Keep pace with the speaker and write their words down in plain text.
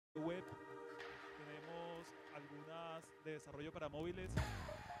web, tenemos algunas de desarrollo para móviles.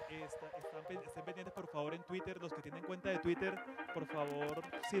 Estén pendientes por favor en Twitter, los que tienen cuenta de Twitter, por favor,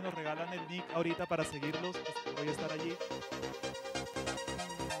 si nos regalan el nick ahorita para seguirlos, voy a estar allí.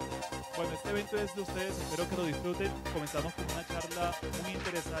 Bueno, este evento es de ustedes, espero que lo disfruten. Comenzamos con una charla muy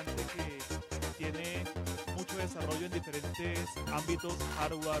interesante que tiene mucho desarrollo en diferentes ámbitos,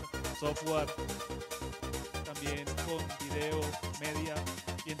 hardware, software, también con video, media.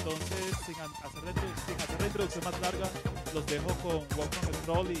 Y entonces, sin hacer la introducción más larga, los dejo con Wolfgang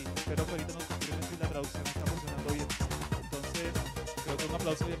Spraul y espero que ahorita nos confirmen si la traducción está funcionando bien. Entonces, creo que un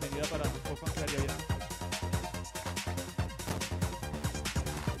aplauso de bienvenida para Wolfgang, que haría bien.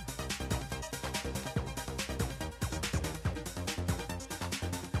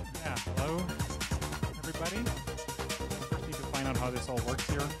 Yeah, hello, everybody. First, need to find out how this all works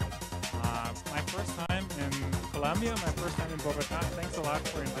here. My first time in Colombia, my first time in Bogota. Thanks a lot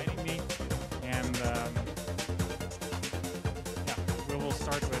for inviting me. And yeah, we will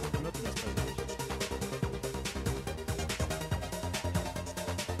start with the Milkymist presentation.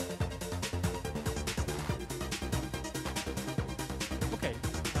 Okay,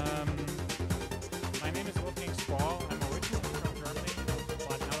 my name is Wolfgang Spraul. I'm originally from Germany,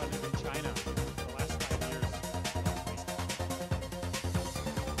 but now I live in China for the last 5 years.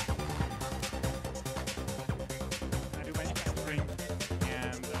 I do manufacturing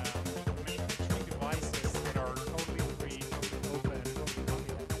and manufacturing devices that are totally free, totally open,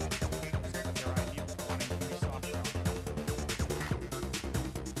 totally confidential, so that they're ideal for running free software.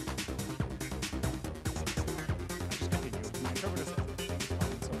 I'll just continue. My interpreter says everything is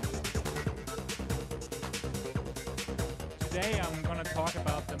fine, so today I'm going to talk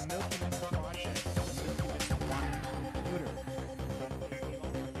about the Milkymist project, the Milkymist One computer. They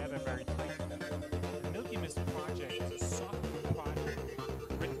all together very tightly. The Milkymist project is a software project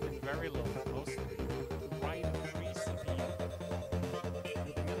written in Verilog mostly to write a free CPU.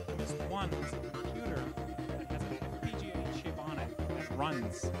 The Milkymist One is a computer that has an FPGA chip on it that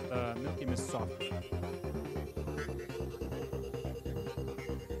runs the Milkymist software.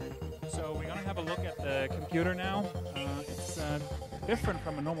 So we're going to have a look at the computer now. It's different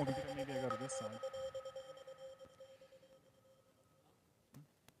from a normal computer. Maybe I go to this side.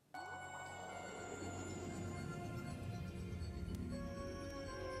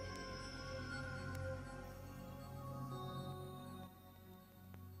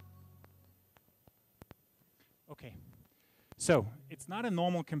 Okay. So it's not a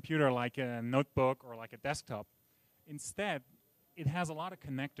normal computer like a notebook or like a desktop. Instead, it has a lot of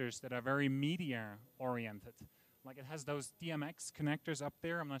connectors that are very media oriented. Like it has those DMX connectors up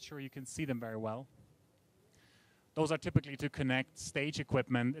there. I'm not sure you can see them very well. Those are typically to connect stage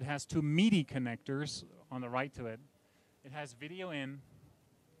equipment. It has two MIDI connectors on the right to it. It has video in,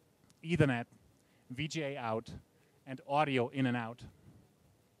 Ethernet, VGA out, and audio in and out.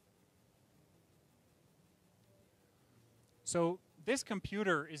 So this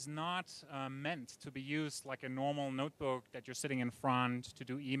computer is not meant to be used like a normal notebook that you're sitting in front to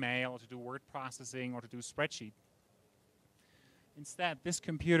do email, or to do word processing, or to do spreadsheet. Instead, this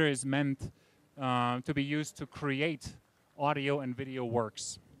computer is meant to be used to create audio and video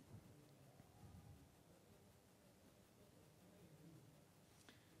works.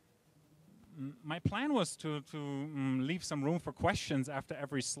 My plan was to leave some room for questions after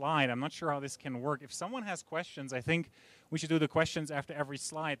every slide. I'm not sure how this can work. If someone has questions, I think we should do the questions after every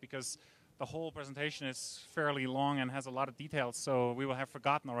slide, because the whole presentation is fairly long and has a lot of details, so we will have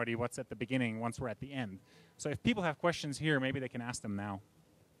forgotten already what's at the beginning once we're at the end. So if people have questions here, maybe they can ask them now.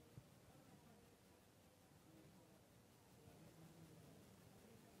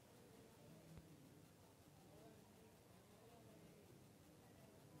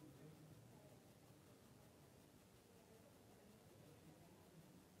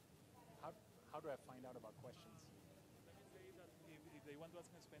 How do I find out about questions? Let me say that if they want to ask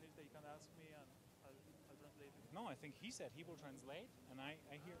in Spanish, they can ask me and I'll translate it. No, I think he said he will translate, and I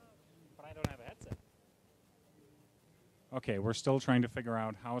hear, but I don't have a headset. Okay, we're still trying to figure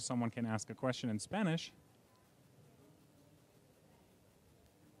out how someone can ask a question in Spanish.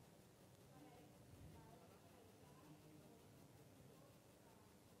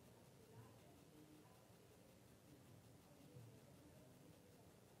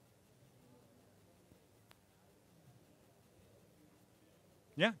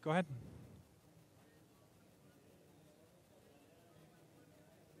 Yeah, go ahead.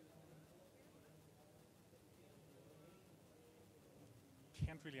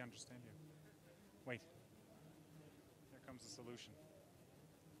 Can't really understand you. Wait. Here comes the solution.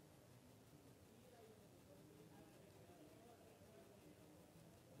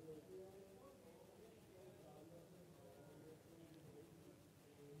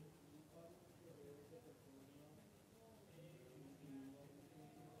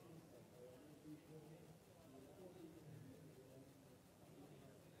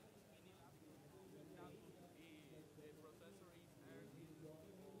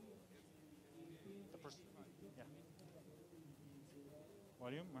 Yeah.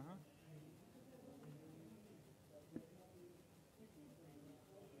 Volume,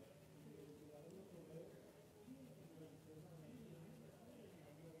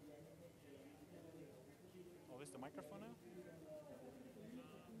 Oh, is the microphone now?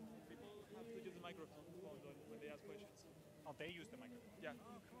 People have to use the microphone when they ask questions. Oh, they use the microphone. Yeah.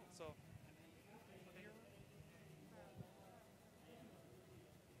 So.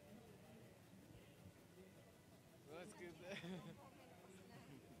 That's good.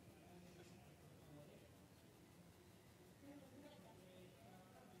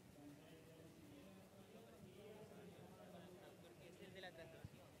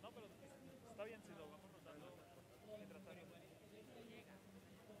 No, pero está bien si lo vamos rotando mientras tanto.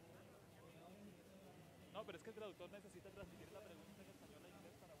 No, pero es que el traductor necesita transmitir la pregunta en español a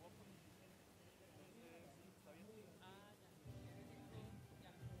inglés para Wolfgang. Entonces, ¿está bien?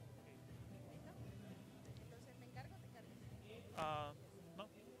 Entonces, ¿me encargo o te encargas? No.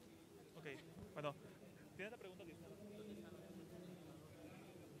 Ok. Bueno, ¿tienes la pregunta que está?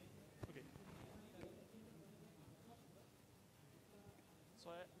 Ok.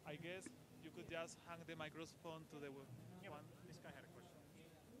 So I guess you could just hang the microphone to the one. This guy had a question.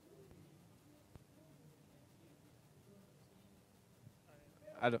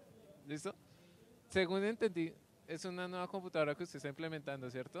 Aló, ¿listo? Según entendí, es una nueva computadora que usted está implementando,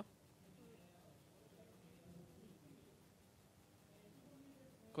 ¿cierto?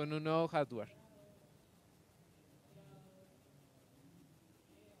 Con un nuevo hardware.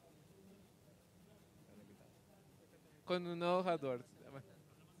 Con un nuevo hardware.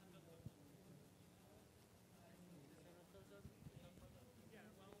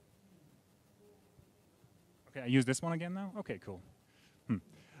 Okay, I use this one again now? Okay, cool.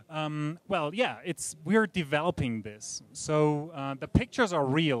 Well, yeah, we're developing this. So the pictures are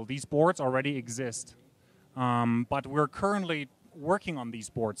real. These boards already exist. But we're currently working on these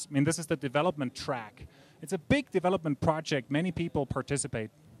boards. I mean, this is the development track. It's a big development project. Many people participate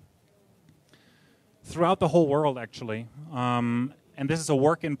throughout the whole world, actually. And this is a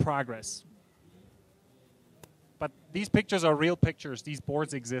work in progress. But these pictures are real pictures. These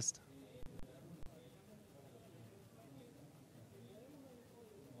boards exist.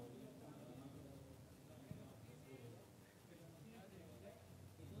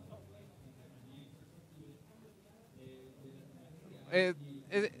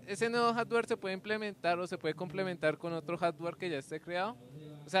 ¿Ese nuevo hardware se puede implementar o se puede complementar con otro hardware que ya esté creado?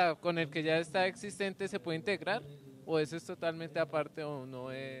 O sea, con el que ya está existente, ¿se puede integrar? ¿O eso es totalmente aparte o no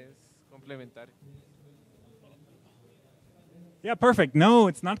es complementario? Yeah, perfect. No,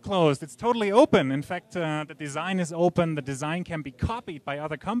 it's not closed. It's totally open. In fact, the design is open. The design can be copied by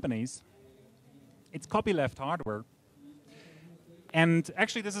other companies. It's copyleft hardware. And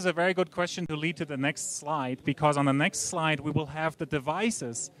actually, this is a very good question to lead to the next slide, because on the next slide, we will have the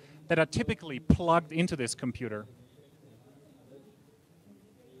devices that are typically plugged into this computer.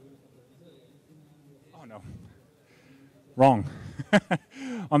 Oh, no. Wrong.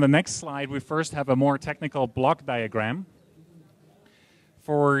 On the next slide, we first have a more technical block diagram.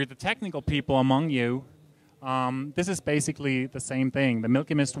 For the technical people among you, this is basically the same thing, the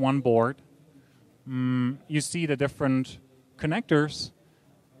Milkymist One board. You see the different connectors,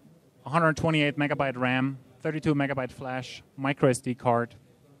 128 megabyte RAM, 32 megabyte flash, micro SD card.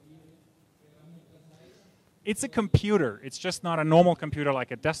 It's a computer. It's just not a normal computer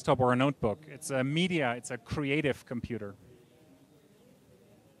like a desktop or a notebook. It's a media, it's a creative computer.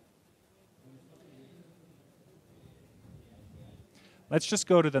 Let's just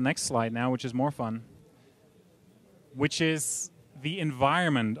go to the next slide now, which is more fun, which is the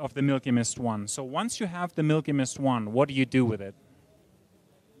environment of the Milkymist One. So once you have the Milkymist One, what do you do with it?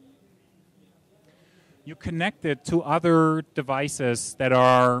 You connect it to other devices that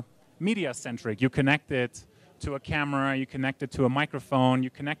are media-centric. You connect it to a camera, you connect it to a microphone, you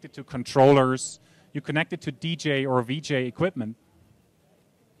connect it to controllers, you connect it to DJ or VJ equipment.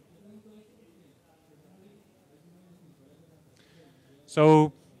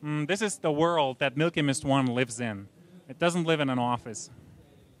 So this is the world that Milkymist One lives in. It doesn't live in an office.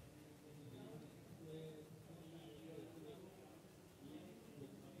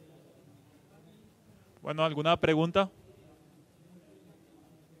 Bueno, ¿alguna pregunta?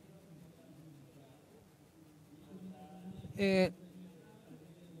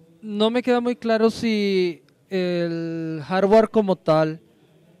 No me queda muy claro si el hardware como tal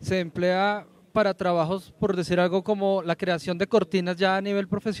se emplea para trabajos, por decir algo, como la creación de cortinas ya a nivel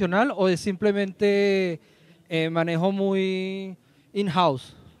profesional, o es simplemente manejo muy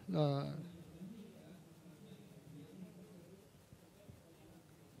in-house.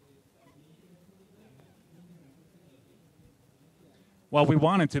 Well, we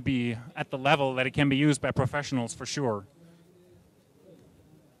want it to be at the level that it can be used by professionals for sure.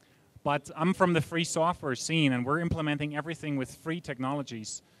 But I'm from the free software scene, and we're implementing everything with free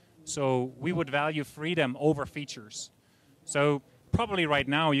technologies. So we would value freedom over features. So probably right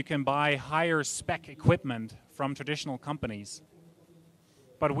now you can buy higher spec equipment from traditional companies.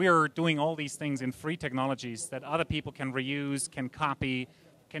 But we're doing all these things in free technologies that other people can reuse, can copy,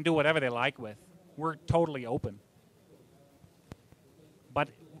 can do whatever they like with. We're totally open. But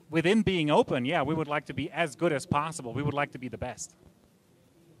within being open, yeah, we would like to be as good as possible. We would like to be the best.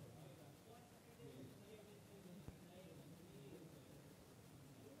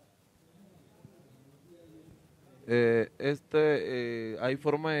 Hay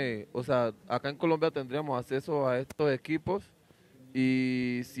forma de, o sea, acá en Colombia tendríamos acceso a estos equipos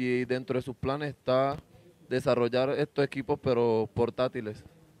y si dentro de sus planes está desarrollar estos equipos pero portátiles,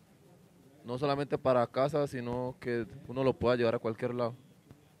 no solamente para casa, sino que uno lo pueda llevar a cualquier lado.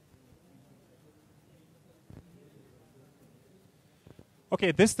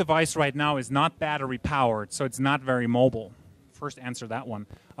 Okay, this device right now is not battery powered, so it's not very mobile. First answer that one.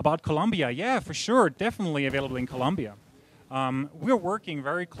 About Colombia, yeah, for sure, definitely available in Colombia. We're working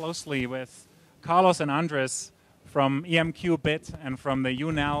very closely with Carlos and Andres from EMQ-BIT and from the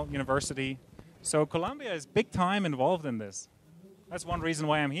UNAL University. So Colombia is big time involved in this. That's one reason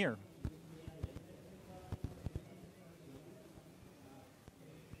why I'm here.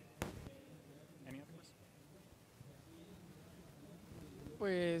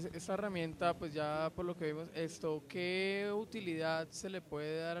 Pues esta herramienta, pues ya por lo que vimos, ¿qué utilidad se le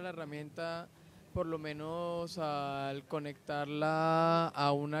puede dar a la herramienta, por lo menos al conectarla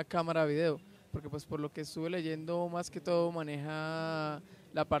a una cámara video? Porque pues por lo que estuve leyendo, más que todo maneja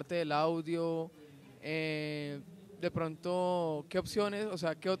la parte del audio. De pronto, ¿qué opciones, o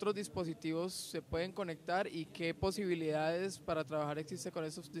sea, qué otros dispositivos se pueden conectar y qué posibilidades para trabajar existe con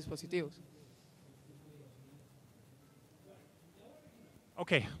estos dispositivos?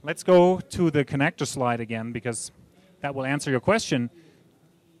 Okay, let's go to the connector slide again because that will answer your question.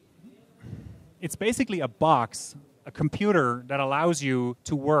 It's basically a box, a computer that allows you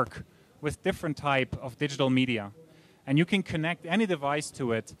to work with different type of digital media. And you can connect any device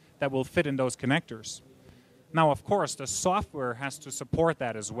to it that will fit in those connectors. Now, of course, the software has to support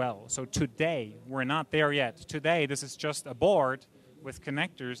that as well. So today, we're not there yet. Today, this is just a board with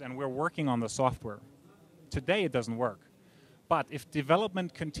connectors, and we're working on the software. Today, it doesn't work. But if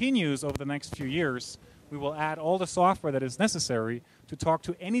development continues over the next few years, we will add all the software that is necessary to talk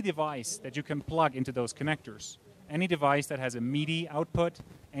to any device that you can plug into those connectors. Any device that has a MIDI output,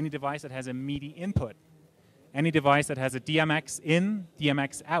 any device that has a MIDI input, any device that has a DMX in,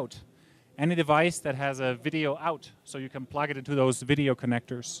 DMX out, any device that has a video out, so you can plug it into those video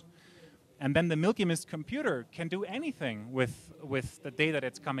connectors. And then the Milkymist computer can do anything with the data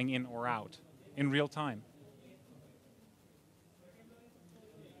that's coming in or out in real time.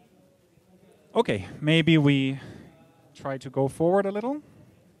 Okay, maybe we try to go forward a little.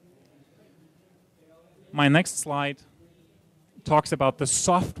 My next slide talks about the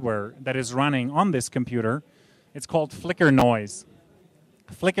software that is running on this computer. It's called Flicker Noise.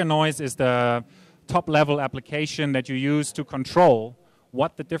 Flicker Noise is the top-level application that you use to control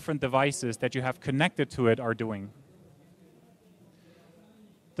what the different devices that you have connected to it are doing.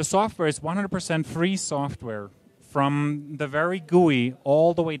 The software is 100% free software from the very GUI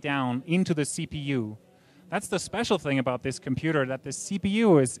all the way down into the CPU. That's the special thing about this computer, that the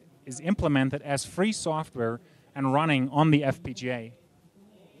CPU is implemented as free software and running on the FPGA.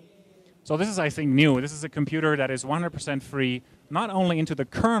 So this is, I think, new. This is a computer that is 100% free, not only into the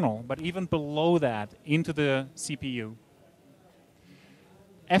kernel, but even below that, into the CPU.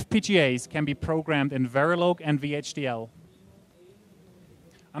 FPGAs can be programmed in Verilog and VHDL.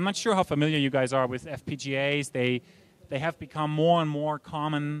 I'm not sure how familiar you guys are with FPGAs. They have become more and more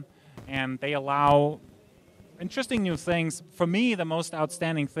common, and they allow interesting new things. For me, the most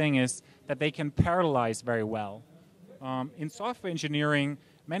outstanding thing is that they can parallelize very well. In software engineering,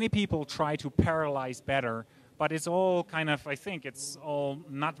 many people try to parallelize better, but it's all kind of, I think it's all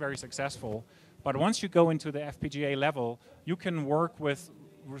not very successful. But once you go into the FPGA level, you can work with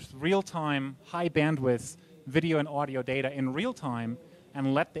real-time, high bandwidth video and audio data in real time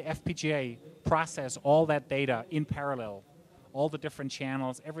and let the FPGA process all that data in parallel. All the different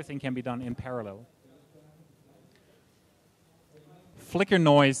channels, everything can be done in parallel. Flicker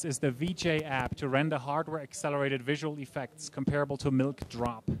Noise is the VJ app to render hardware-accelerated visual effects comparable to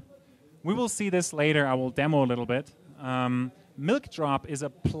MilkDrop. We will see this later. I will demo a little bit. MilkDrop is a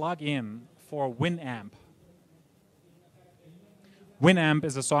plug-in for Winamp. Winamp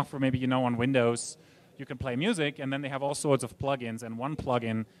is a software maybe you know on Windows. you can play music, and then they have all sorts of plugins, and one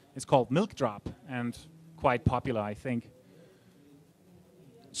plugin is called MilkDrop, and quite popular, I think.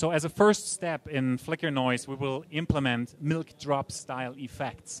 So as a first step in Flickr Noise, we will implement MilkDrop style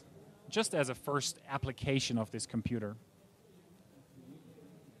effects, just as a first application of this computer.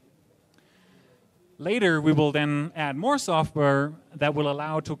 Later, we will then add more software that will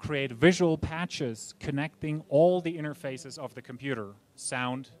allow to create visual patches connecting all the interfaces of the computer,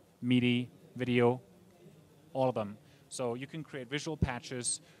 sound, MIDI, video, all of them. So you can create visual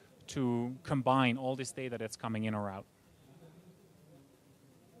patches to combine all this data that's coming in or out.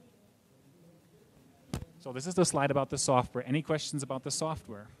 So this is the slide about the software. Any questions about the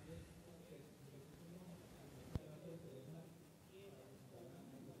software?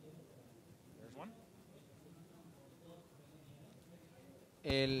 There's one.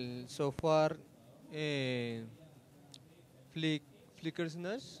 El software Flickr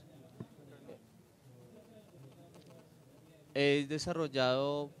Noise es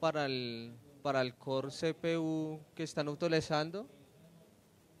desarrollado para el core CPU que están utilizando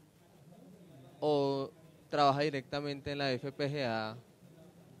o trabaja directamente en la FPGA.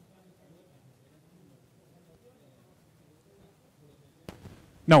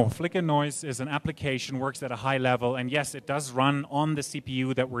 No, Flickr Noise is an application, works at a high level, and yes, it does run on the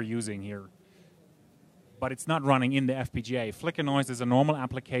CPU that we're using here. But it's not running in the FPGA. Flickr Noise is a normal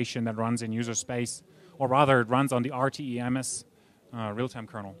application that runs in user space, or rather it runs on the RTEMS real-time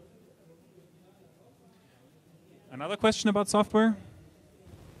kernel. Another question about software?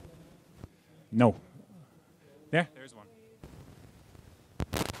 No. There's one.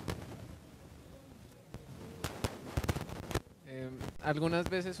 Algunas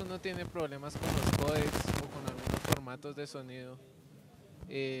veces uno tiene problemas con los codecs o con algunos formatos de sonido.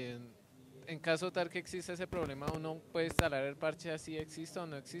 En caso tal que exista ese problema, uno puede instalar el parche así exista o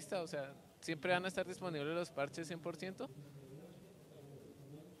no exista. O sea, ¿siempre van a estar disponibles los parches 100%? O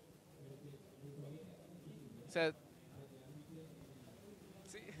sea,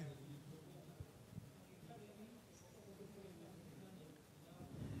 sí.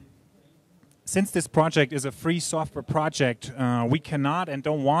 Since this project is a free software project, we cannot and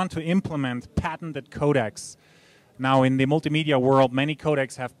don't want to implement patented codecs. Now, in the multimedia world, many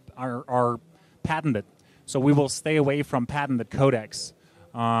codecs are patented, so we will stay away from patented codecs.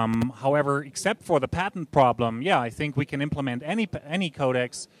 However, except for the patent problem, yeah, I think we can implement any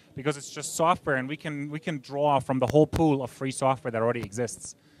codecs because it's just software, and we can draw from the whole pool of free software that already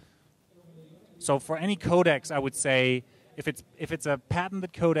exists. So for any codecs, I would say, if it's a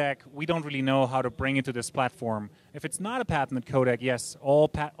patented codec, we don't really know how to bring it to this platform. If it's not a patented codec, yes,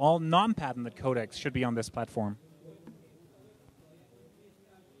 all non-patented codecs should be on this platform.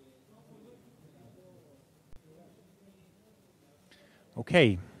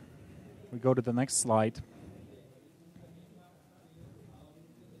 Okay, we go to the next slide.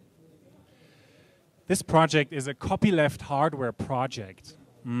 This project is a copyleft hardware project.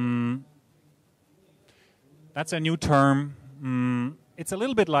 That's a new term. It's a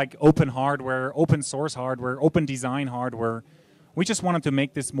little bit like open hardware, open source hardware, open design hardware. We just wanted to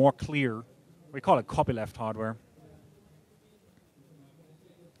make this more clear. We call it copyleft hardware.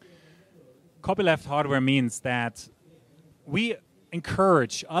 Copyleft hardware means that we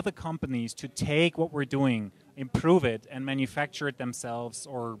encourage other companies to take what we're doing, improve it, and manufacture it themselves,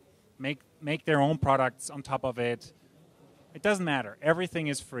 or make their own products on top of it. It doesn't matter. Everything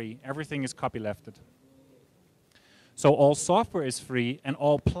is free. Everything is copylefted. So all software is free, and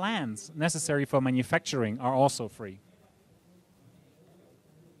all plans necessary for manufacturing are also free.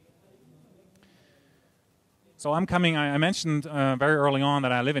 So I mentioned very early on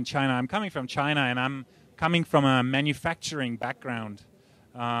that I live in China. I'm coming from China, and I'm coming from a manufacturing background.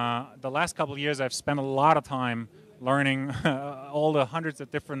 The last couple of years, I've spent a lot of time learning all the hundreds of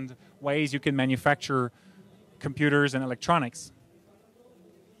different ways you can manufacture computers and electronics.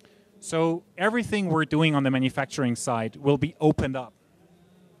 So everything we're doing on the manufacturing side will be opened up.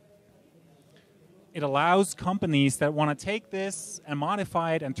 It allows companies that want to take this and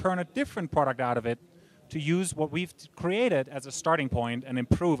modify it and turn a different product out of it to use what we've created as a starting point and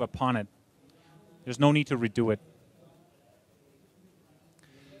improve upon it. There's no need to redo it.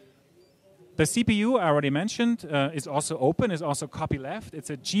 The CPU I already mentioned is also open, is also copyleft.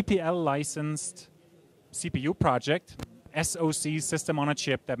 It's a GPL licensed CPU project. SoC, system on a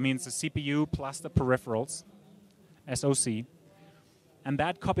chip, that means the CPU plus the peripherals, SoC. And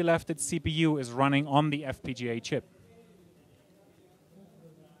that copylefted CPU is running on the FPGA chip.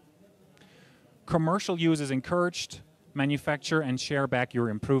 Commercial use is encouraged. Manufacture and share back your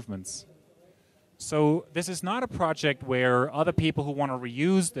improvements. So this is not a project where other people who want to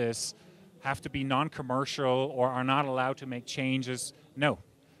reuse this have to be non-commercial or are not allowed to make changes. No.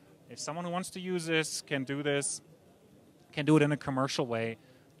 If someone who wants to use this, can do it in a commercial way,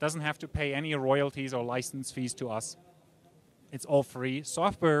 doesn't have to pay any royalties or license fees to us. It's all free.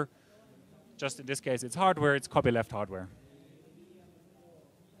 Software, just in this case, it's hardware, it's copyleft hardware.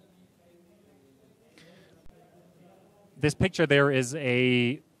 This picture there is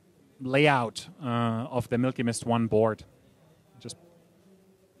a layout of the Milkymist One board.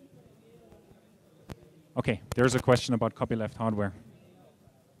 Okay, there's a question about copyleft hardware.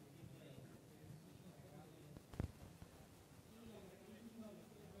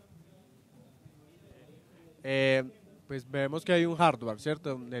 Pues vemos que hay un hardware,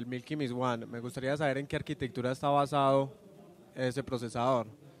 ¿cierto? El Milkymist One. Me gustaría saber en qué arquitectura está basado ese procesador.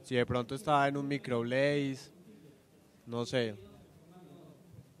 Si de pronto está en un microblaze, no sé.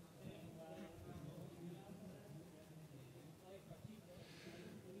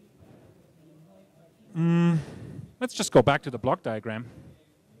 Let's just go back to the block diagram.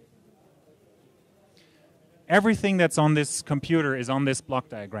 Everything that's on this computer is on this block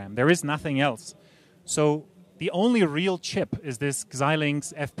diagram. There is nothing else. So the only real chip is this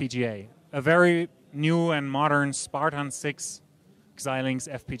Xilinx FPGA, a very new and modern Spartan 6 Xilinx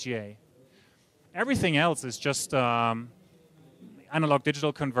FPGA. Everything else is just analog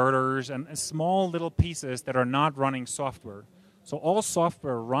digital converters and small little pieces that are not running software. So all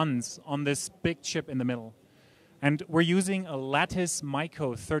software runs on this big chip in the middle. And we're using a Lattice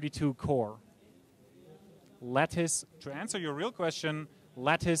Myco 32 core. Lattice, to answer your real question,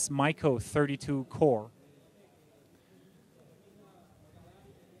 Lattice Myco 32 core.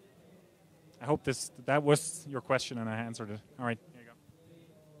 I hope that was your question and I answered it. All right, here you go.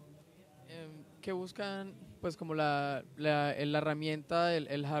 ¿Qué buscan? Pues como la herramienta,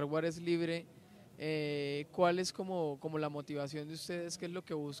 el hardware es libre. ¿Cuál es como la motivación de ustedes? ¿Qué es lo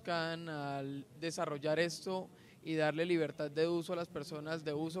que buscan al desarrollar esto y darle libertad de uso a las personas,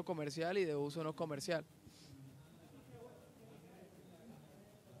 de uso comercial y de uso no comercial?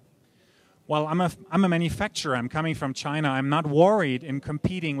 Well, I'm a manufacturer. I'm coming from China. I'm not worried in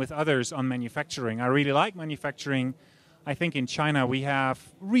competing with others on manufacturing. I really like manufacturing. I think in China we have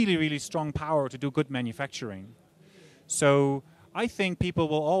really, really strong power to do good manufacturing. So I think people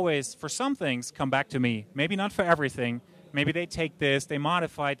will always, for some things, come back to me. Maybe not for everything. Maybe they take this, they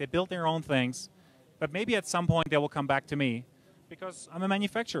modify it, they build their own things. But maybe at some point they will come back to me because I'm a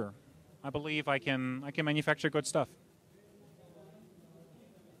manufacturer. I believe I can manufacture good stuff.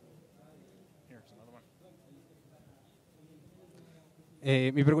 Here's another one.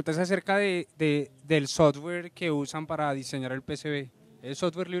 Mi pregunta es acerca del software que usan para diseñar el PCB. ¿Es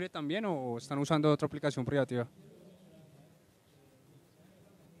software libre también o están usando otra aplicación privativa?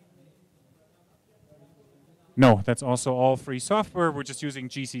 No, that's also all free software. We're just using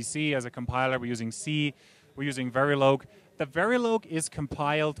GCC as a compiler. We're using C. We're using Verilog. The Verilog is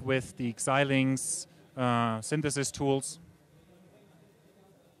compiled with the Xilinx synthesis tools.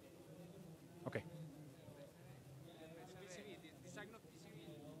 Okay.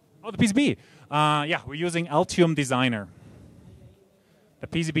 Oh, the PCB. Yeah, we're using Altium Designer. The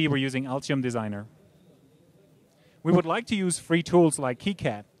PCB, we're using Altium Designer. We would like to use free tools like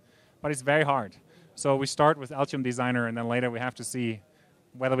KiCad, but it's very hard. So we start with Altium Designer, and then later we have to see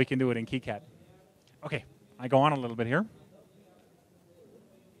whether we can do it in KiCad. Okay, I go on a little bit here.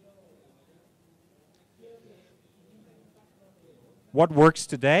 What works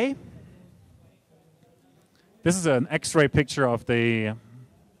today? This is an X-ray picture of the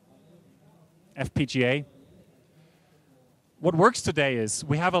FPGA. What works today is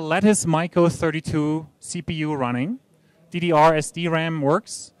we have a Lattice Myco 32 CPU running. DDR SDRAM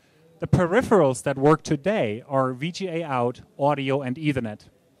works. The peripherals that work today are VGA out, audio, and Ethernet.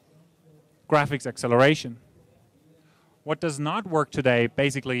 Graphics acceleration. What does not work today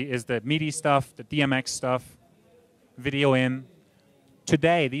basically is the MIDI stuff, the DMX stuff, video in.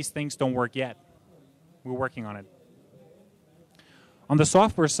 Today, these things don't work yet. We're working on it. On the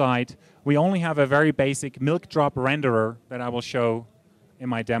software side, we only have a very basic MilkDrop renderer that I will show in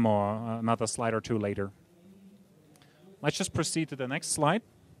my demo, another slide or two later. Let's just proceed to the next slide.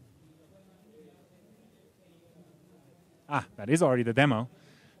 Ah, that is already the demo.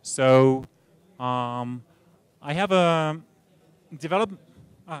 So I have a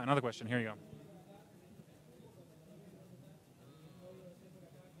another question. Here you go.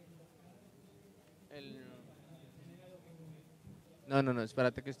 No,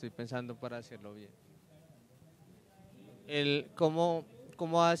 espérate que estoy pensando para hacerlo bien. ¿Cómo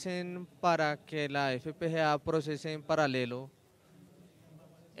hacen para que la FPGA procese en paralelo?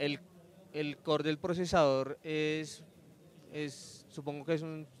 El core del procesador es supongo que es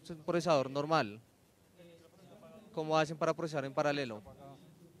un procesador normal. ¿Cómo hacen para procesar en paralelo?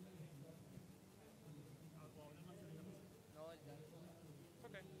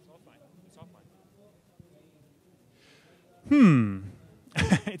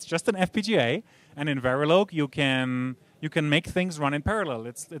 It's just an FPGA, and in Verilog you can make things run in parallel.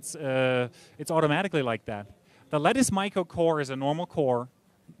 It's automatically like that. The Lattice Micro core is a normal core,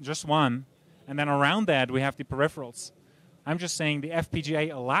 just one, and then around that we have the peripherals. I'm just saying the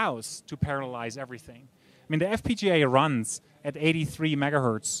FPGA allows to parallelize everything. I mean, the FPGA runs at 83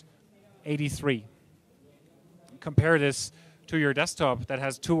 megahertz, 83. Compare this to your desktop that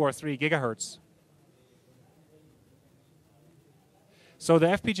has 2 or 3 gigahertz. So the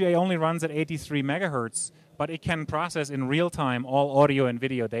FPGA only runs at 83 megahertz, but it can process in real time all audio and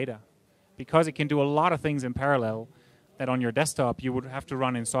video data. Because it can do a lot of things in parallel that on your desktop you would have to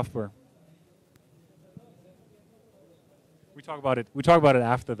run in software. We talk about it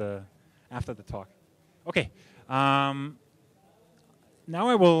after the talk. Okay. Now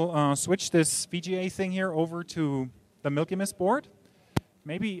I will switch this VGA thing here over to the Milkymist board.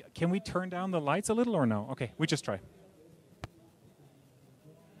 Maybe can we turn down the lights a little or no? Okay, we just try.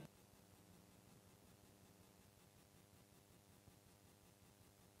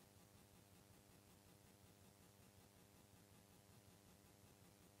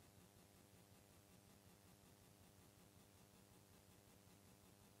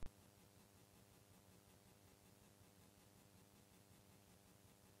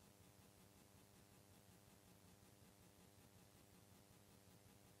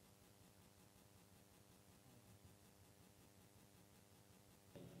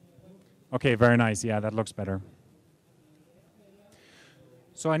 Okay, very nice. Yeah, that looks better.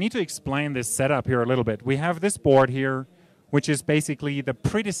 So I need to explain this setup here a little bit. We have this board here, which is basically the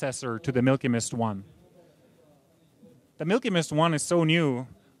predecessor to the Milkymist One. The Milkymist One is so new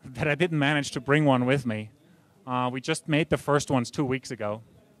that I didn't manage to bring one with me. We just made the first ones 2 weeks ago.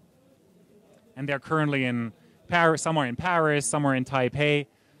 And they're currently in Paris, somewhere in Taipei,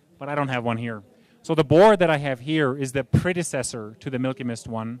 but I don't have one here. So the board that I have here is the predecessor to the Milkymist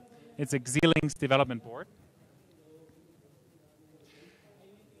One. It's a Xilinx development board.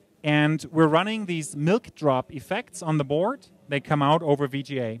 And we're running these MilkDrop effects on the board. They come out over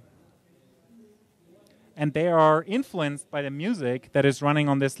VGA. And they are influenced by the music that is running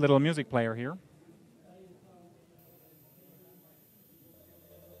on this little music player here.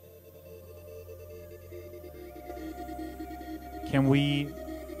 Can we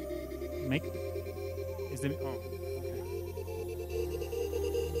make... Is the... Oh.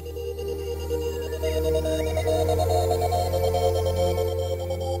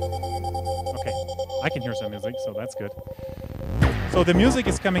 Okay, I can hear some music, so that's good. So the music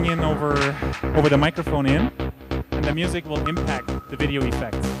is coming in over the microphone in, and the music will impact the video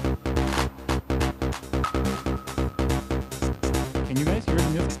effects. Can you guys hear the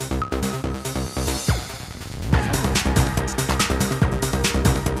music?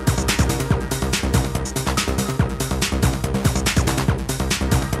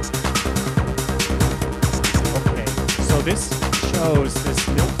 This shows this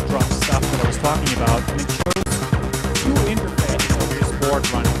MilkDrop stuff that I was talking about, and it shows two interfaces of this board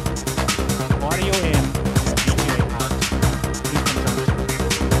running. Audio in and VGA out in conjunction.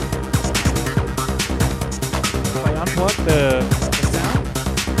 If I unplug the sound,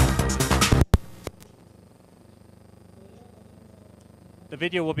 the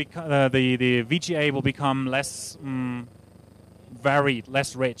video will become the VGA will become less varied,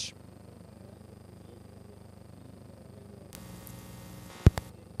 less rich.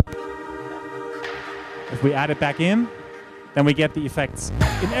 If we add it back in, then we get the effects.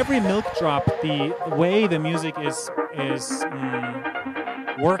 In every MilkDrop, the way the music is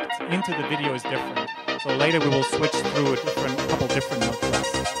worked into the video is different. So later we will switch through a couple different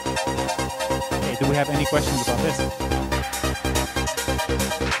MilkDrops. Okay, do we have any questions about this?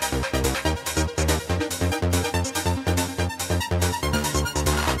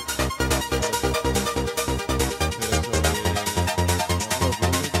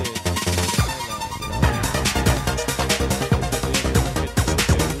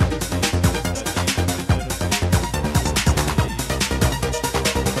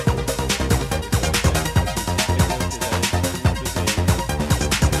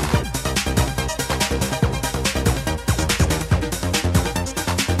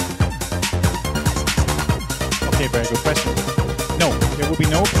 Very good question. No, there will be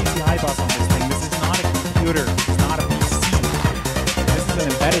no PCI bus on this thing. This is not a computer. It's not a PC. This is an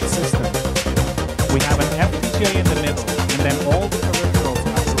embedded system. We have an FPGA in the middle, and then all the peripherals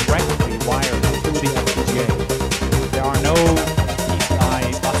are directly wired to the FPGA. There are no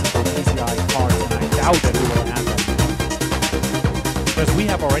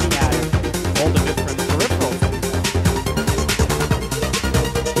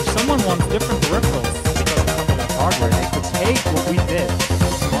wants different peripherals because of something like hardware, they could take what we did,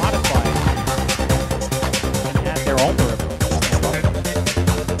 modify it, and add their own peripherals.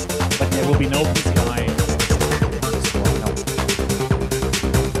 But there will be no PCI in the store, no.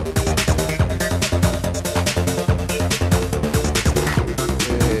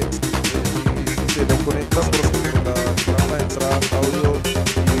 Se desconecta por la trama de entrada, audio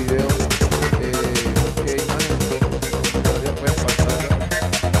y video, qué imagen pueden pasar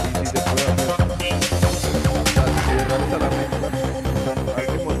y si se puede hacer. Si realiza la mezcla, al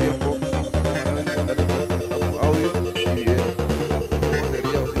mismo tiempo van a necesitar audio y video. ¿Cómo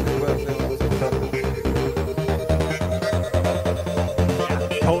sería o si se puede hacer algo similar?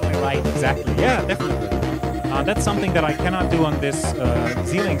 Yeah, totally right, exactly. Yeah, definitely. That's something that I cannot do on this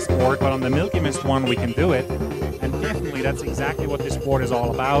Z-Links board, but on the Milkymist One we can do it. And definitely that's exactly what this board is all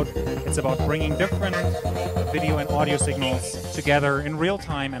about. It's about bringing different video and audio signals together in real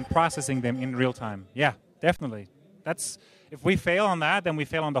time and processing them in real time. Yeah, definitely. That's, if we fail on that, then we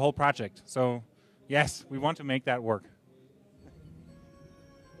fail on the whole project. So yes, we want to make that work.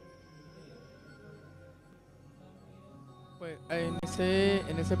 Pues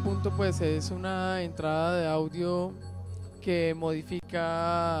en ese punto pues es una entrada de audio que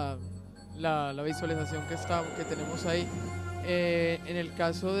modifica la visualización que tenemos ahí. En el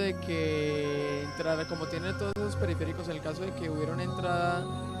caso de que entrara, como tiene todos esos periféricos, en el caso de que hubiera una entrada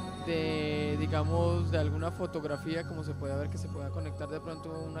de, digamos, de alguna fotografía, como se puede ver que se pueda conectar de pronto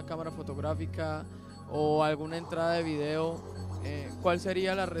una cámara fotográfica o alguna entrada de video, ¿cuál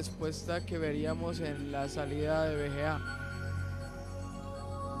sería la respuesta que veríamos en la salida de VGA?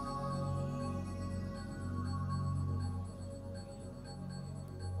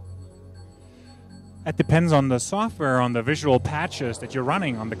 It depends on the software, on the visual patches that you're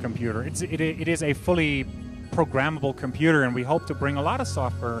running on the computer. It is a fully programmable computer, and we hope to bring a lot of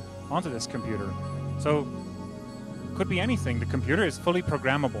software onto this computer. So, could be anything. The computer is fully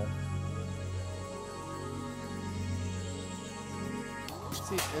programmable.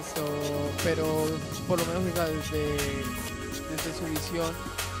 Sí, eso, pero por lo menos desde su visión,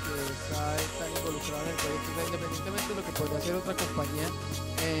 que está tan involucrado en el proyecto, o sea, independientemente de lo que podría hacer otra compañía,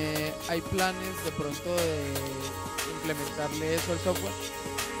 ¿hay planes de pronto de implementarle eso al software?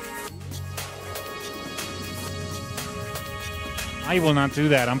 I will not do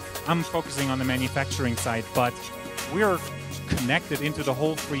that. I'm focusing on the manufacturing side, but we're connected into the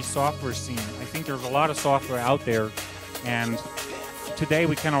whole free software scene. I think there's a lot of software out there, and today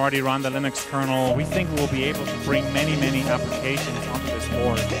we can already run the Linux kernel. We think we'll be able to bring many, many applications onto this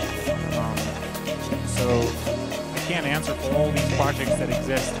board. So I can't answer for all these projects that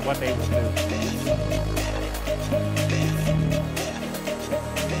exist, what they will do.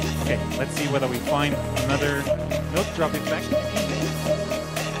 Okay, let's see whether we find another MilkDrop effect.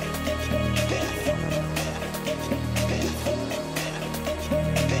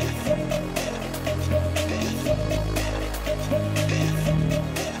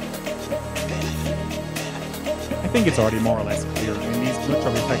 I think it's already more or less clear. I mean, these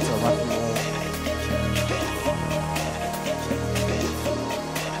MilkDrop effects are roughly all.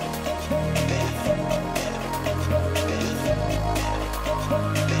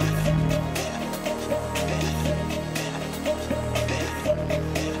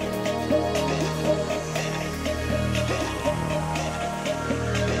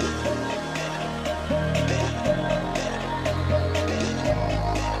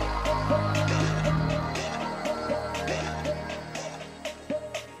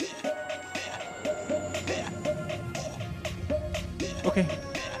 Okay,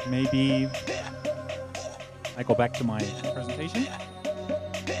 maybe I go back to my presentation.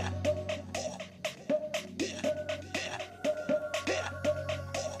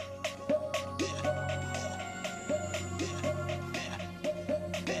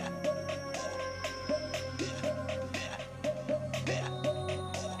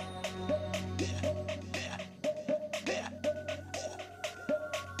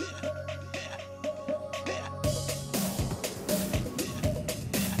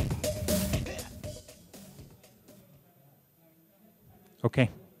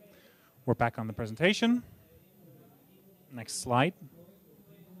 Okay, we're back on the presentation. Next slide.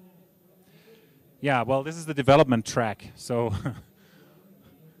 Yeah, well, this is the development track. So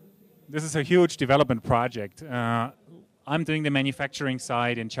this is a huge development project. I'm doing the manufacturing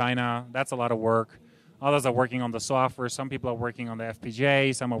side in China. That's a lot of work. Others are working on the software. Some people are working on the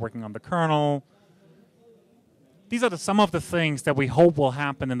FPGA. Some are working on the kernel. These are some of the things that we hope will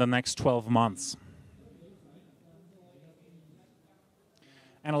happen in the next 12 months.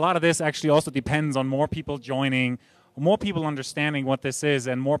 And a lot of this actually also depends on more people joining, more people understanding what this is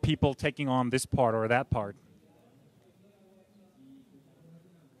and more people taking on this part or that part.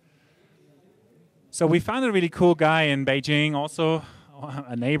 So we found a really cool guy in Beijing, also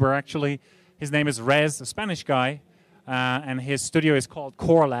a neighbor actually. His name is Rez, a Spanish guy, and his studio is called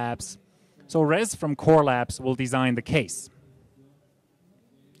Core Labs. So Rez from Core Labs will design the case.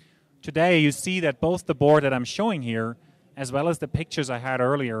 Today you see that both the board that I'm showing here, as well as the pictures I had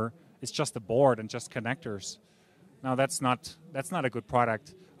earlier, is just a board and just connectors. Now that's not a good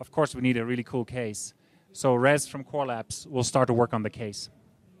product. Of course we need a really cool case. So Rez from Core Labs will start to work on the case.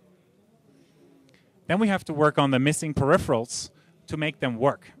 Then we have to work on the missing peripherals to make them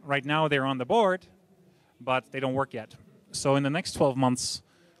work. Right now they're on the board, but they don't work yet. So in the next 12 months,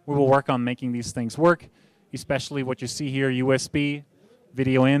 we will work on making these things work, especially what you see here, USB,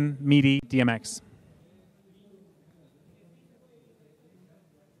 video in, MIDI, DMX.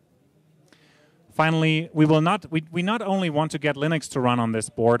 Finally, we not only want to get Linux to run on this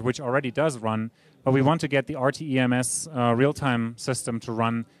board, which already does run, but we want to get the RTEMS real-time system to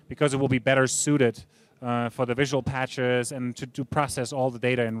run because it will be better suited for the visual patches and to process all the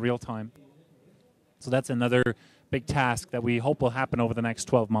data in real time. So that's another big task that we hope will happen over the next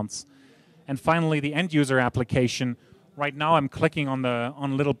 12 months. And finally, the end-user application. Right now I'm clicking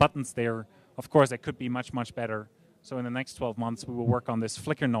on little buttons there. Of course, it could be much, much better. So in the next 12 months, we will work on this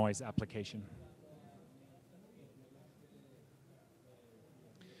flicker noise application.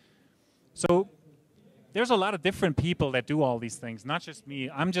 So there's a lot of different people that do all these things, not just me.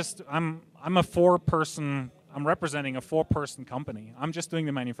 I'm representing a 4-person company. I'm just doing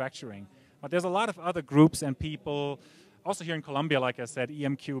the manufacturing. But there's a lot of other groups and people, also here in Colombia, like I said,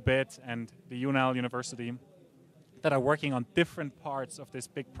 EMQBit and the UNAL University, that are working on different parts of this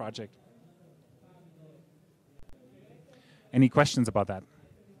big project. Any questions about that?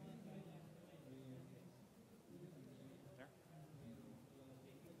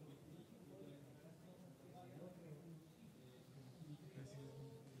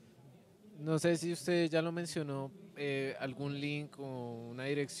 No sé si usted ya lo mencionó, algún link o una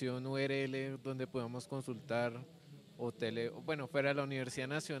dirección URL donde podamos consultar bueno, fuera de la Universidad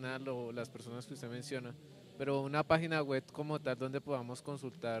Nacional o las personas que usted menciona, pero una página web como tal donde podamos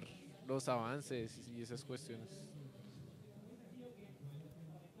consultar los avances y esas cuestiones.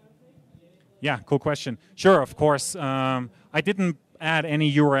 Yeah, cool question. Sure, of course. I didn't add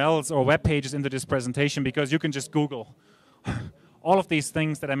any URLs or web pages into this presentation because you can just Google. All of these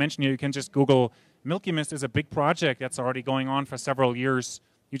things that I mentioned here, you can just Google. Milkymist is a big project that's already going on for several years.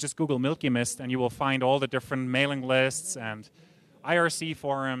 You just Google Milkymist and you will find all the different mailing lists and IRC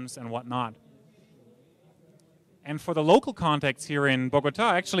forums and whatnot. And for the local contacts here in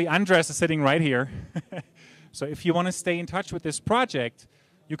Bogota, actually Andres is sitting right here. So if you want to stay in touch with this project,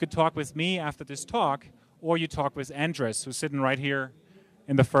 you could talk with me after this talk, or you talk with Andres, who's sitting right here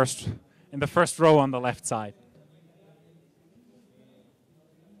in the first row on the left side.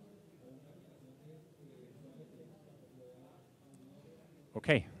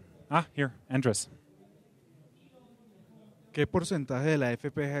 Okay. Here, Andres. ¿Qué porcentaje de la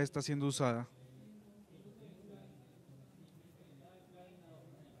FPGA está siendo usada?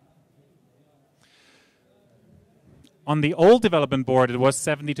 On the old development board, it was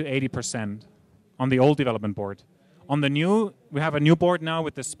 70 to 80% on the old development board. On the new, we have a new board now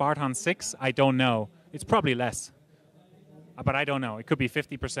with the Spartan 6. I don't know. It's probably less. But I don't know. It could be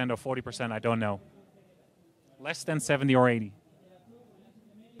 50% or 40%. I don't know. Less than 70 or 80.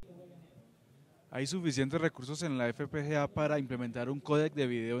 ¿Hay suficientes recursos en la FPGA para implementar un códec de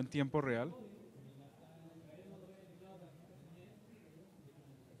video en tiempo real?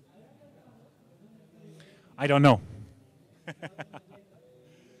 I don't know.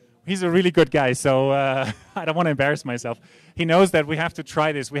 He's a really good guy, so I don't want to embarrass myself. He knows that we have to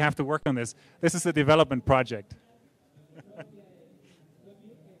try this, we have to work on this. This is a development project.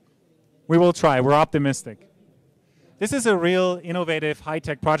 We will try, we're optimistic. This is a real innovative,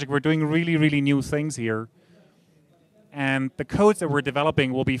 high-tech project. We're doing really, really new things here. And the codes that we're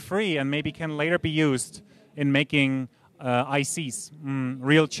developing will be free and maybe can later be used in making ICs,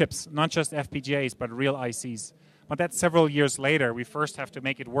 real chips, not just FPGAs, but real ICs. But that's several years later. We first have to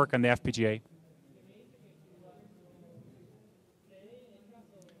make it work on the FPGA.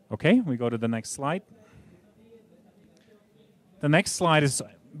 Okay, we go to the next slide. The next slide is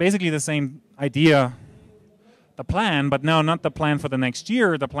basically the same idea, the plan, but now not the plan for the next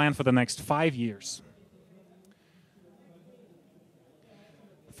year, the plan for the next 5 years.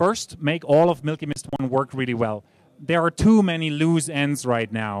 First, make all of Milkymist One work really well. There are too many loose ends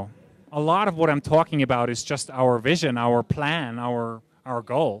right now. A lot of what I'm talking about is just our vision, our plan, our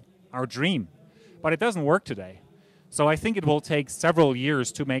goal, our dream. But it doesn't work today. So I think it will take several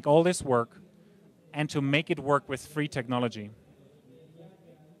years to make all this work and to make it work with free technology.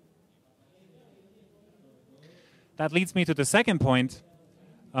 That leads me to the second point.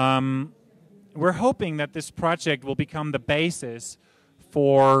 We're hoping that this project will become the basis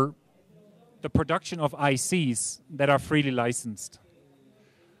for the production of ICs that are freely licensed.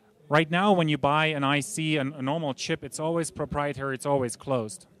 Right now, when you buy an IC, a normal chip, it's always proprietary, it's always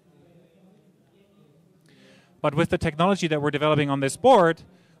closed. But with the technology that we're developing on this board,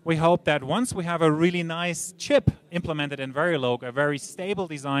 we hope that once we have a really nice chip implemented in Verilog, a very stable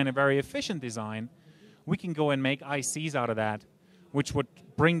design, a very efficient design, we can go and make ICs out of that, which would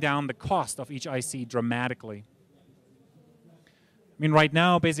bring down the cost of each IC dramatically. I mean, right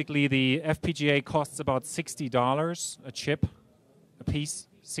now, basically, the FPGA costs about $60 a chip, a piece,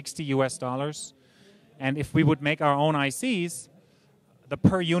 $60 US. And if we would make our own ICs, the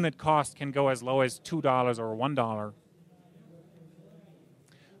per unit cost can go as low as $2 or $1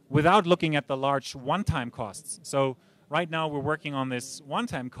 without looking at the large one-time costs. So right now, we're working on this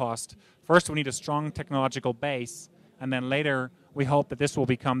one-time cost. First, we need a strong technological base, and then later, we hope that this will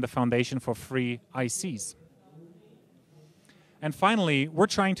become the foundation for free ICs. And finally, we're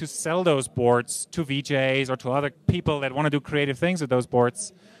trying to sell those boards to VJs or to other people that want to do creative things with those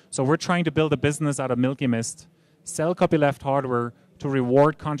boards. So we're trying to build a business out of Milkymist, sell copyleft hardware to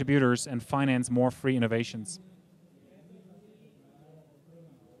reward contributors and finance more free innovations.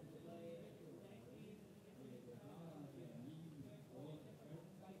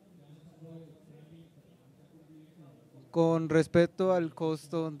 Con respecto al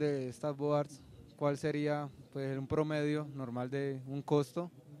costo de estas boards, ¿cuál sería pues, un promedio normal de un costo?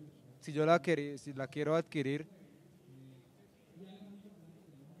 Si yo la quiero adquirir.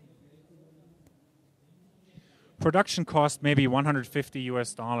 Production cost maybe $150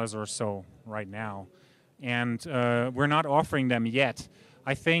 US or so right now. And we're not offering them yet.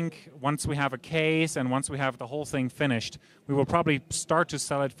 I think once we have a case and once we have the whole thing finished, we will probably start to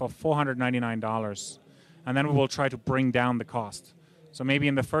sell it for $499. And then we will try to bring down the cost. So maybe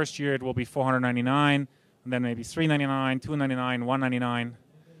in the first year it will be $499, and then maybe $399, $299, $199.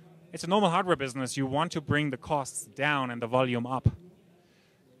 It's a normal hardware business. You want to bring the costs down and the volume up.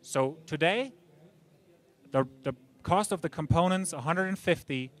 So today, the cost of the components,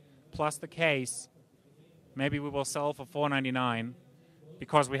 $150 plus the case, maybe we will sell for $499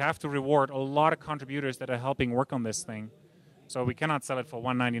 because we have to reward a lot of contributors that are helping work on this thing. So we cannot sell it for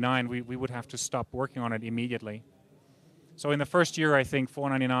 $199. We would have to stop working on it immediately. So in the first year, I think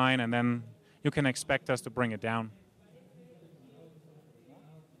 $499, and then you can expect us to bring it down.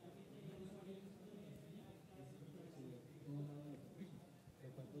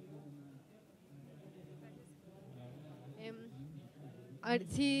 A ver,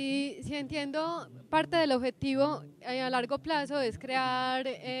 si entiendo, parte del objetivo a largo plazo es crear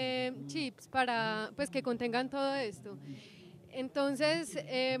chips para, pues, que contengan todo esto. Entonces,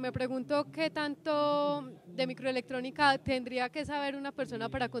 me pregunto qué tanto de microelectrónica tendría que saber una persona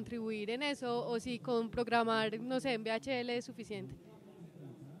para contribuir en eso, o si con programar, no sé, en VHL es suficiente.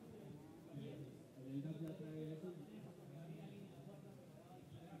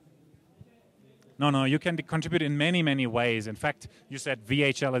 No, you can contribute in many, many ways. In fact, you said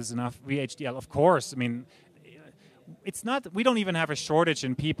VHL is enough, VHDL, of course. I mean, it's not, we don't even have a shortage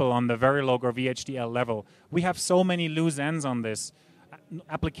in people on the Verilog or VHDL level. We have so many loose ends on this.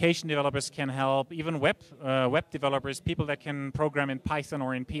 Application developers can help, even web developers, people that can program in Python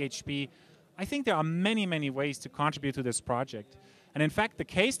or in PHP. I think there are many, many ways to contribute to this project. And in fact, the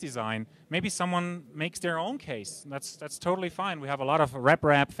case design, maybe someone makes their own case. That's totally fine. We have a lot of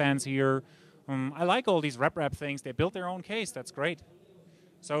RepRap fans here. I like all these RepRap things. They built their own case. That's great.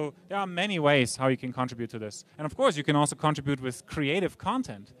 So there are many ways how you can contribute to this. And of course, you can also contribute with creative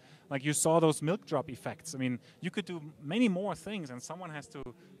content. Like you saw those MilkDrop effects. I mean, you could do many more things, and someone has to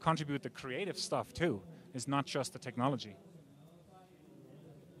contribute the creative stuff too. It's not just the technology.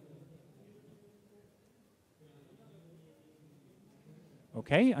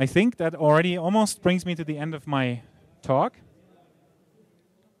 Okay, I think that already almost brings me to the end of my talk.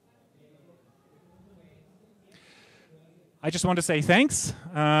 I just want to say thanks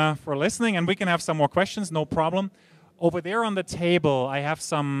for listening, and we can have some more questions, no problem. Over there on the table, I have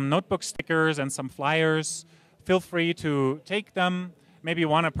some notebook stickers and some flyers. Feel free to take them, maybe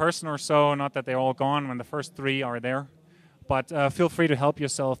one a person or so, not that they're all gone when the first 3 are there. But feel free to help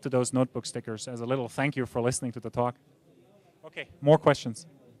yourself to those notebook stickers as a little thank you for listening to the talk. Okay, more questions?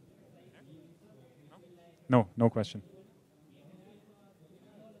 No question.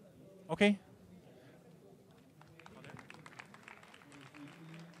 Okay.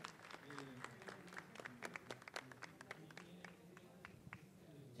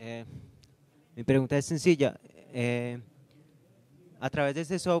 Mi pregunta es sencilla. A través de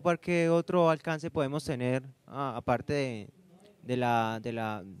este software, ¿qué otro alcance podemos tener aparte de la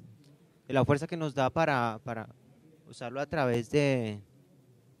fuerza que nos da para usarlo a través de,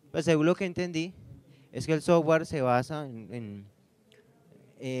 pues según lo que entendí, es que el software se basa en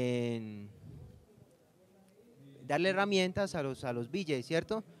darle herramientas a los VJs,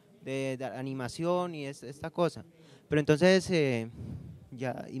 ¿cierto? De animación y esta cosa. Pero entonces,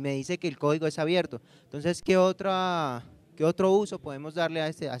 y me dice que el código es abierto. Entonces, ¿qué otro uso podemos darle a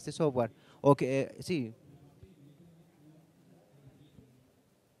este software? O que, sí.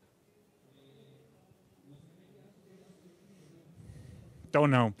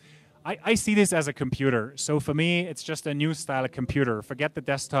 Don't know. I see this as a computer. So for me, it's just a new style of computer. Forget the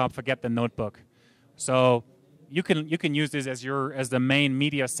desktop, forget the notebook. So you can use this as the main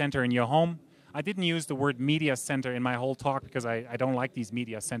media center in your home. I didn't use the word media center in my whole talk because I don't like these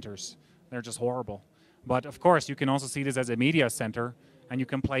media centers. They're just horrible. But of course, you can also see this as a media center, and you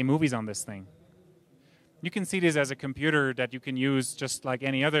can play movies on this thing. You can see this as a computer that you can use just like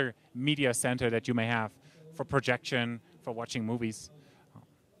any other media center that you may have for projection, for watching movies.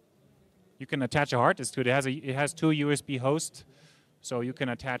 You can attach a hard disk to it. It has 2 USB hosts, so you can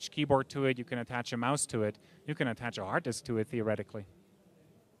attach keyboard to it, you can attach a mouse to it, you can attach a hard disk to it theoretically.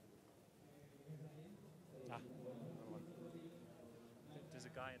 There's a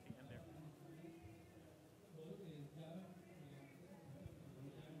guy at the end there.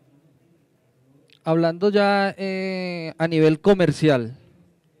 Hablando ya a nivel comercial,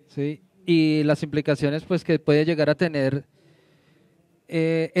 ¿sí? Y las implicaciones pues que puede llegar a tener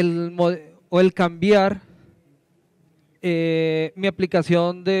el cambiar mi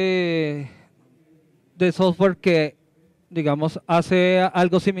aplicación de software que, digamos, hace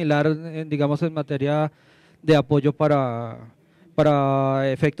algo similar, digamos, en materia de apoyo para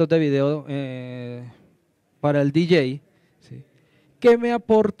efectos de video para el DJ, ¿sí? ¿Qué me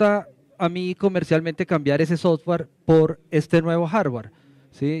aporta a mí comercialmente cambiar ese software por este nuevo hardware?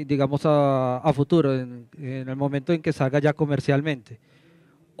 ¿Sí? Digamos a futuro, en el momento en que salga ya comercialmente.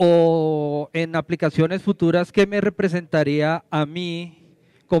 O en aplicaciones futuras, ¿qué me representaría a mí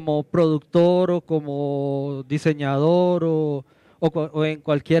como productor o como diseñador o en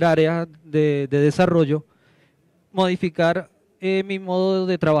cualquier área de desarrollo, modificar mi modo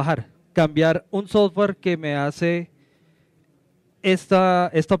de trabajar, cambiar un software que me hace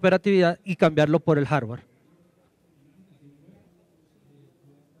esta operatividad y cambiarlo por el hardware?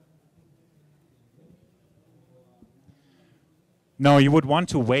 No, you would want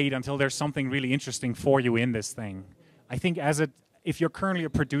to wait until there's something really interesting for you in this thing. I think if you're currently a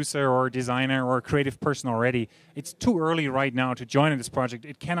producer or a designer or a creative person already, it's too early right now to join in this project.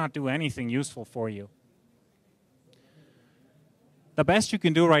 It cannot do anything useful for you. The best you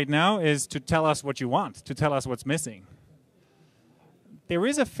can do right now is to tell us what you want, to tell us what's missing. There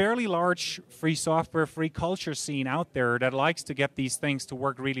is a fairly large free software, free culture scene out there that likes to get these things to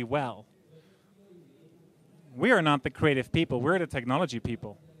work really well. We are not the creative people, we're the technology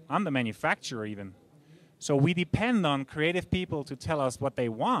people. I'm the manufacturer even. So we depend on creative people to tell us what they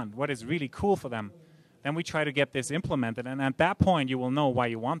want, what is really cool for them. Then we try to get this implemented, and at that point you will know why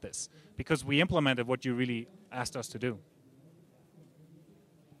you want this, because we implemented what you really asked us to do.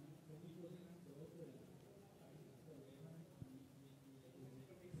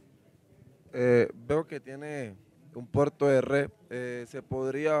 Veo que tiene un puerto de red. ¿Se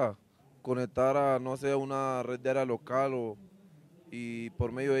podría conectar a, no sé, una red de área local y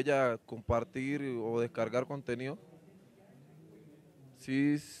por medio de ella compartir o descargar contenido?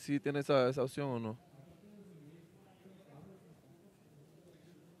 ¿Sí tiene esa opción o no?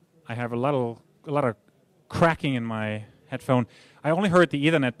 I have a lot of cracking in my headphone. I only heard the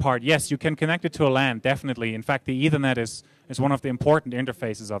Ethernet part. Yes, you can connect it to a LAN, definitely. In fact, the Ethernet is one of the important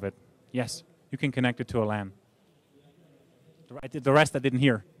interfaces of it. Yes, you can connect it to a LAN. The rest I didn't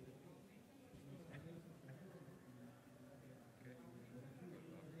hear.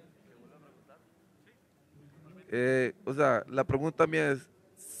 O sea, la pregunta mía es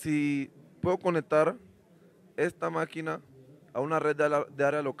si puedo conectar esta máquina a una red de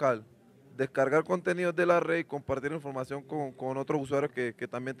área local, descargar contenidos de la red y compartir información con otros usuarios que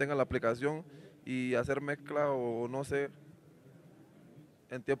también tengan la aplicación y hacer mezcla o no sé,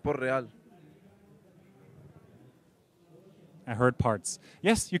 en tiempo real. I heard parts.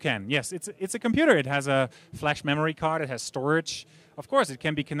 Yes, you can. Yes, it's a computer. It has a flash memory card. It has storage. Of course, it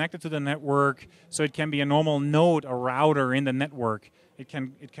can be connected to the network, so it can be a normal node, a router in the network. It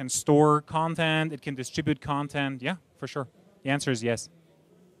can store content. It can distribute content. Yeah, for sure. The answer is yes.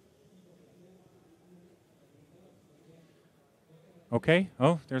 Okay.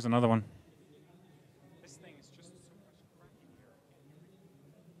 Oh, there's another one.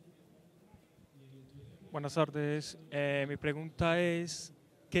 Buenas tardes. Mi pregunta es,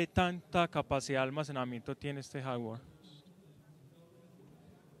 ¿qué tanta capacidad de almacenamiento tiene este hardware?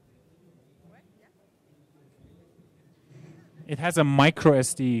 It has a micro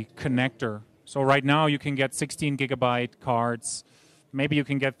SD connector. So right now you can get 16 gigabyte cards. Maybe you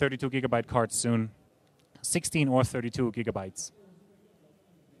can get 32 gigabyte cards soon. 16 or 32 gigabytes.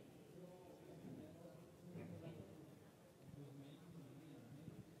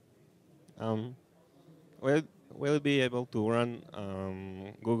 Will it be able to run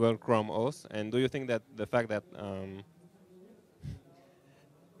Google Chrome OS? And do you think that the fact that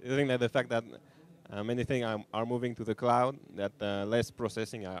many things are moving to the cloud, that less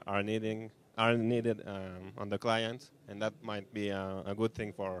processing are needed on the client, and that might be a good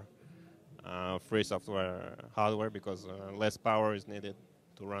thing for free software hardware, because less power is needed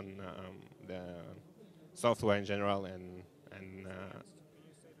to run the software in general, and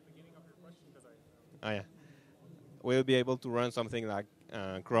yeah. We'll be able to run something like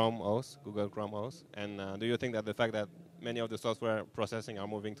Chrome OS, Google Chrome OS, and do you think that the fact that many of the software processing are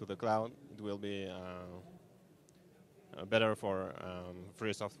moving to the cloud, it will be better for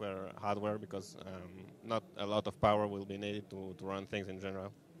free software hardware, because not a lot of power will be needed to run things in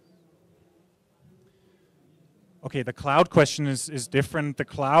general? Okay, the cloud question is different. The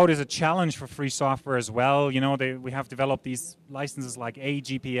cloud is a challenge for free software as well. You know, we have developed these licenses like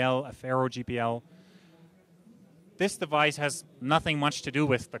AGPL, Affero GPL. This device has nothing much to do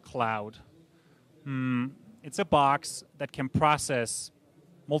with the cloud. It's a box that can process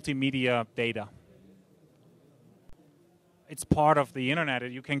multimedia data. It's part of the internet.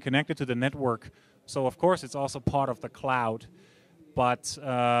 You can connect it to the network. So, of course, it's also part of the cloud. But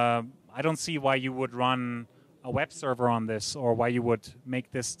I don't see why you would run a web server on this, or why you would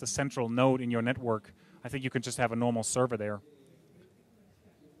make this the central node in your network. I think you can just have a normal server there.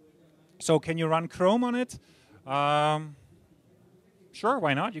 So can you run Chrome on it? Sure,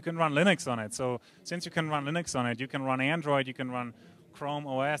 why not? You can run Linux on it. So since you can run Linux on it, you can run Android, you can run Chrome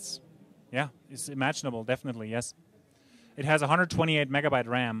OS. Yeah, it's imaginable, definitely, yes. It has 128 megabyte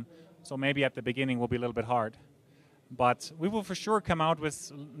RAM, so maybe at the beginning will be a little bit hard. But we will for sure come out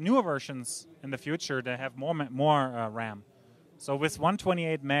with newer versions in the future that have more RAM. So with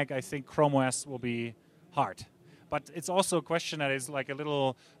 128 meg, I think Chrome OS will be hard. But it's also a question that is like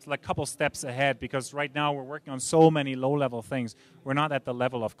a couple steps ahead, because right now we're working on so many low-level things. We're not at the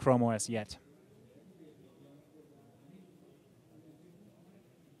level of Chrome OS yet.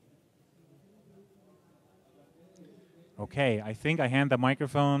 Okay, I think I hand the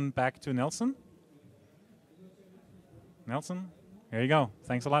microphone back to Nelson. Nelson, here you go.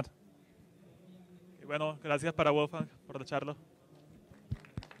 Thanks a lot. Y bueno, gracias para Wolfgang por la charla.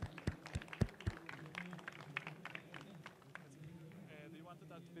 Do you want to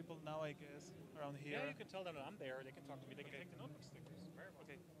talk to people now, I guess, around here? Yeah, you can tell them I'm there. They can talk to me. They can take the notebook stickers.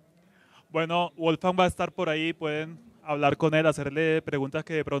 Okay. Bueno, Wolfgang va a estar por ahí. Pueden hablar con él, hacerle preguntas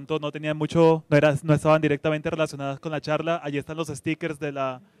que de pronto no tenían mucho, no estaban directamente relacionadas con la charla. Allí están los stickers de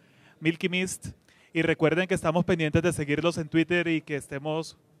la Milkymist. Y recuerden que estamos pendientes de seguirlos en Twitter y que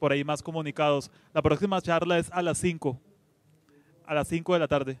estemos por ahí más comunicados. La próxima charla es a las 5 de la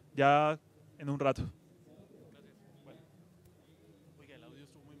tarde, ya en un rato. Gracias. Bueno. Oiga, el audio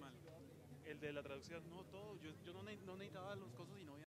estuvo muy mal. El de la traducción, no todo. Yo no necesitaba los cosas y no